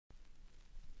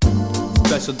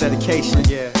special dedication.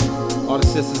 Yeah. All the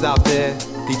sisters out there,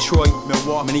 Detroit,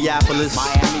 Milwaukee, Minneapolis,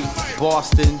 Miami,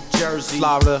 Boston, Jersey,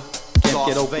 Florida. Can't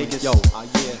get over Vegas. Yo,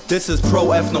 yeah. This is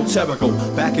pro-ethno-terrical.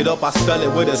 Back it up, I spell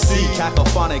it with a C.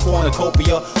 Cacophonic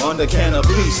cornucopia under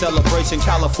canopy. Celebration,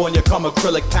 California, come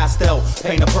acrylic pastel.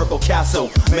 Paint a purple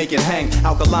castle, make it hang.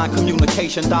 Alkaline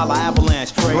communication, dollar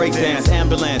avalanche. Breakdance,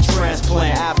 ambulance,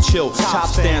 transplant, ab chill, chop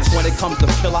stance. When it comes to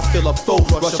kill, I feel a full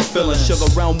rush of feeling. Sugar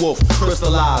round wolf,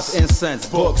 crystallized, incense,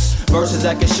 books. Verses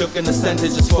that get shook in the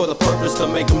sentences for the purpose to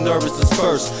make them nervous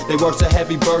disperse. They work's a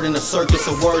heavy burden, a circus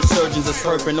of word surgeons is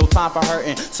herping. No time for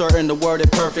hurting, certain the word is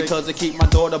perfect, cause it keep my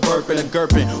daughter burping and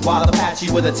gurping. While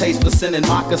Apache with a taste for sin and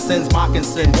moccasins,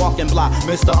 moccasin, walking block,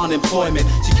 Mr. Unemployment.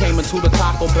 She came into the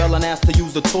Taco Bell and asked to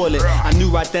use the toilet. I knew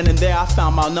right then and there I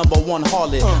found my #1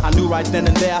 harlot. I knew right then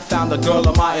and there I found the girl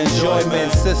of my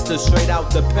enjoyment. Sister straight out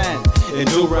the pen, in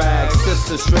Duragz.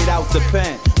 Sister straight out the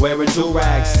pen, wearing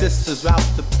Duragz. Sisters out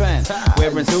the pen,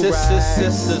 wearing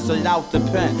sisters straight out the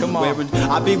pen. Come on.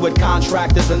 I be with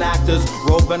contractors and actors,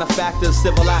 road benefactors,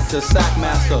 civil actors,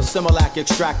 sackmaster, Similac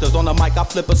extractors. On the mic I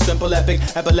flip a simple epic,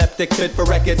 epileptic fit for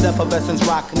records, effervescence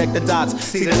rock, connect the dots,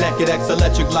 see the naked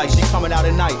ex-electric light. She coming out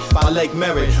at night by Lake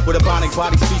Merritt, with a bionic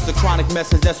body speaks a chronic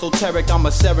message, esoteric. I'm a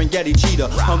Serengeti cheetah,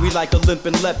 hungry like a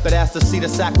limping leopard. Asked to see the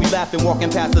sack, we laughing, walking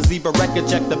past the zebra record,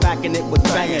 check the back and it was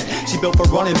banging. She built for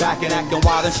running back and acting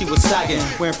wild and she was sagging,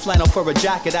 wearing flannel for a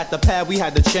jacket. At the pad we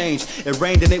had to change, it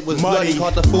rained and it was muddy.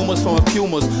 Caught the fumas from her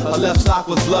pumas, her left sock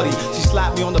was bloody. She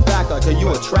slapped me on the back like, are you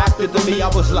attracted to me? I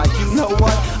was like, you know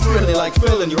what, I really like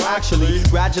feeling you actually.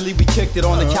 Gradually we kicked it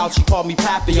on the couch, she called me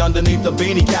Pappy. Underneath the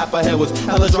beanie cap her hair was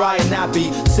hella dry and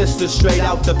nappy. Sisters straight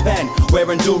out the pen,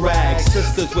 wearing Duragz.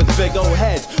 Sisters with big old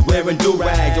heads, wearing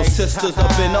Duragz. Your sisters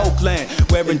up in Oakland,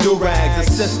 wearing Duragz.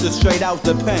 The sisters straight out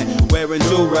the pen, wearing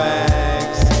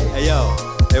Duragz. Hey yo,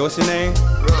 hey, what's your name?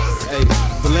 Hey,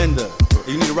 Belinda,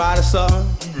 you need a ride or something?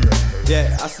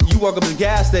 Yeah, I see you work up at the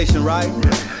gas station, right?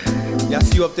 Yeah, I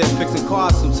see you up there fixing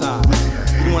cars sometimes.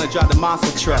 You wanna drive the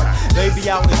monster truck. They be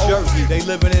out in Jersey, they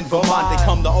living in Vermont. They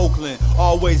come to Oakland,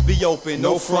 always be open,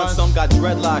 no front. Some got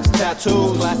dreadlocks,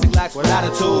 tattoos, classic lacks with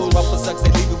attitudes. Rough for sex,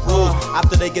 they leave it bruised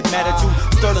after they get mad at you.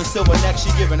 Sterling silver neck, she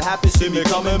giving happy. See me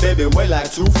coming, baby, way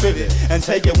like 250. And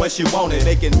take it when she want it.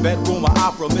 Making bedroom or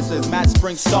opera, Mrs. Matt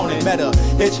Springstone. Met her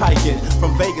hitchhiking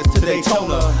from Vegas to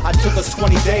Daytona. I took us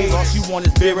 20 days, all she want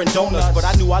is beer and donuts. But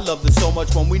I knew I loved her so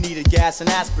much when we needed gas and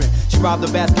aspirin. She robbed the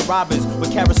Baskin Robbins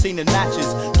with kerosene and matches.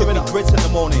 Giving me grits in the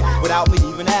morning without me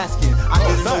even asking. I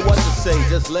didn't know what to say,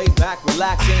 just lay back,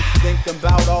 relaxing, thinking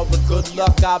about all the good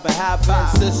luck I've been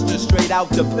having. Sisters straight out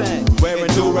the pen,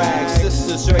 wearing Duragz.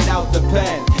 Sisters straight out the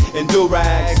pen, in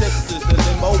Duragz. Sisters in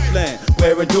them Oakland,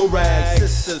 wearing Duragz.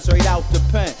 Sisters straight out the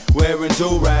pen, wearing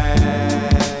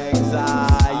Duragz.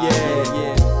 Ah,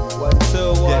 yeah. 1,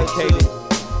 2, dedicated.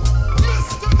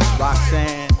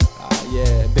 Roxanne,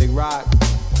 yeah, Big Rock,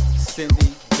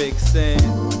 Cindy, Big Sin.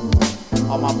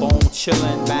 On my bone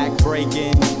chillin', back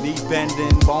breaking, knee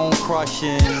bending, bone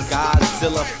crushing,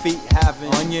 Godzilla feet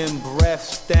having, onion breath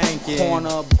stankin',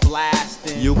 corner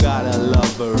blasting. You got a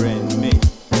lover in me.